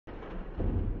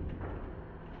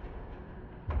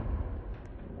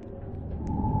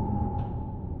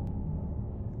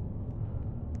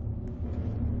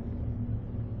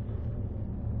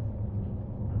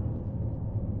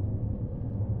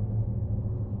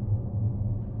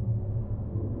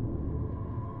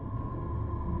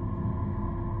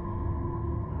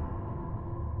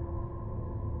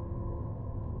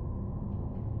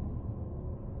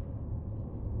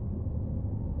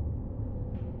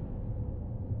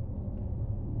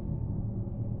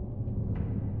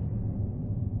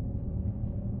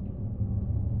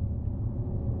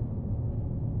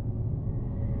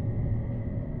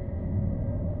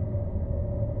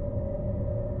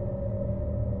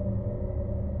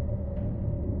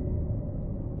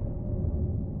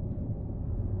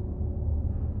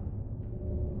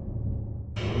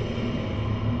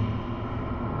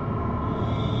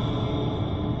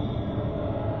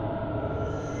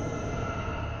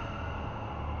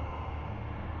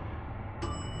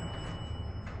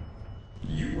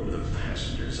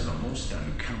passengers in a most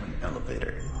uncommon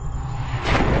elevator.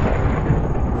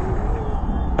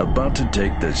 About to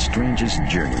take the strangest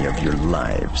journey of your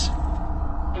lives.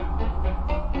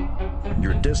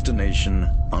 Your destination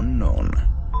unknown,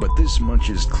 but this much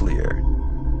is clear.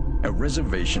 A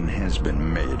reservation has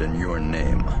been made in your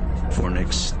name for an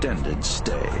extended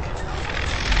stay.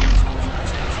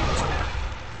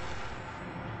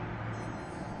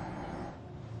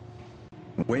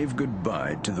 Wave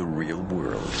goodbye to the real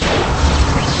world.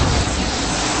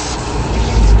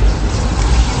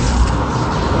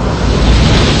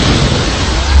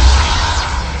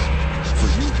 For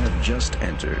you have just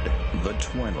entered the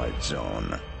Twilight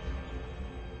Zone.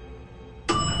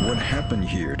 What happened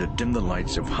here to dim the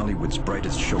lights of Hollywood's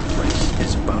brightest showplace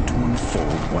is about to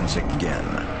unfold once again.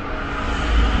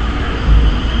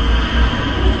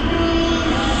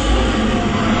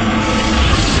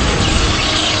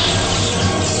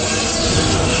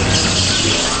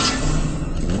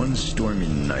 One stormy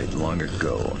night long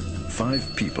ago,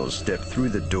 5 people stepped through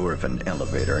the door of an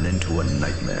elevator and into a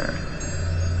nightmare.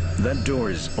 That door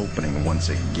is opening once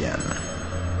again,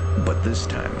 but this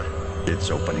time, it's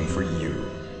opening for you.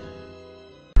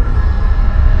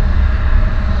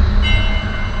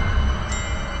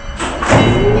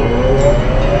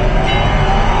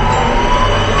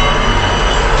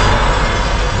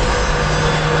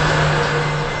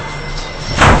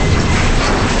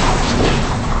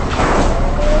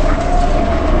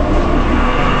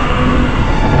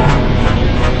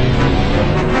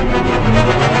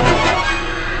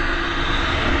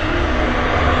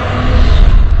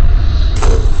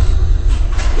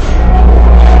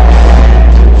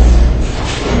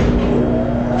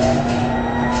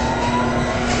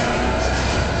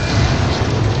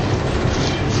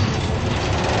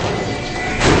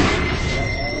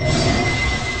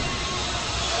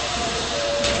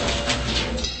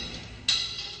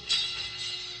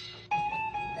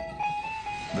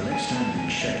 The next time you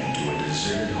check into a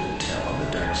deserted hotel on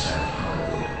the dark side of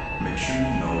Hollywood, make sure you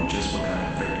know just what kind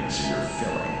of vacancy you're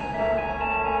filling.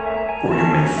 Or you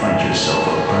may find yourself a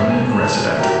permanent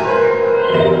resident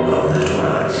of the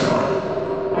Twilight Zone.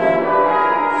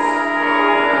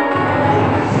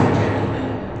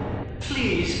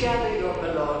 Please gather your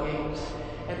belongings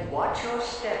and watch your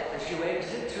step as you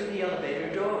exit through the elevator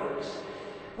doors.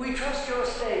 We trust your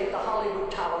stay at the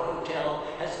Hollywood Tower Hotel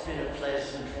has been a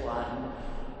pleasant one.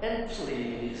 And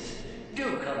please,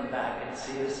 do come back and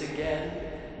see us again.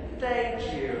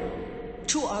 Thank you.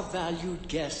 To our valued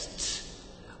guests,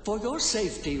 for your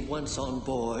safety once on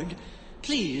board,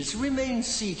 please remain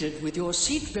seated with your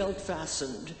seatbelt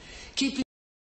fastened, keeping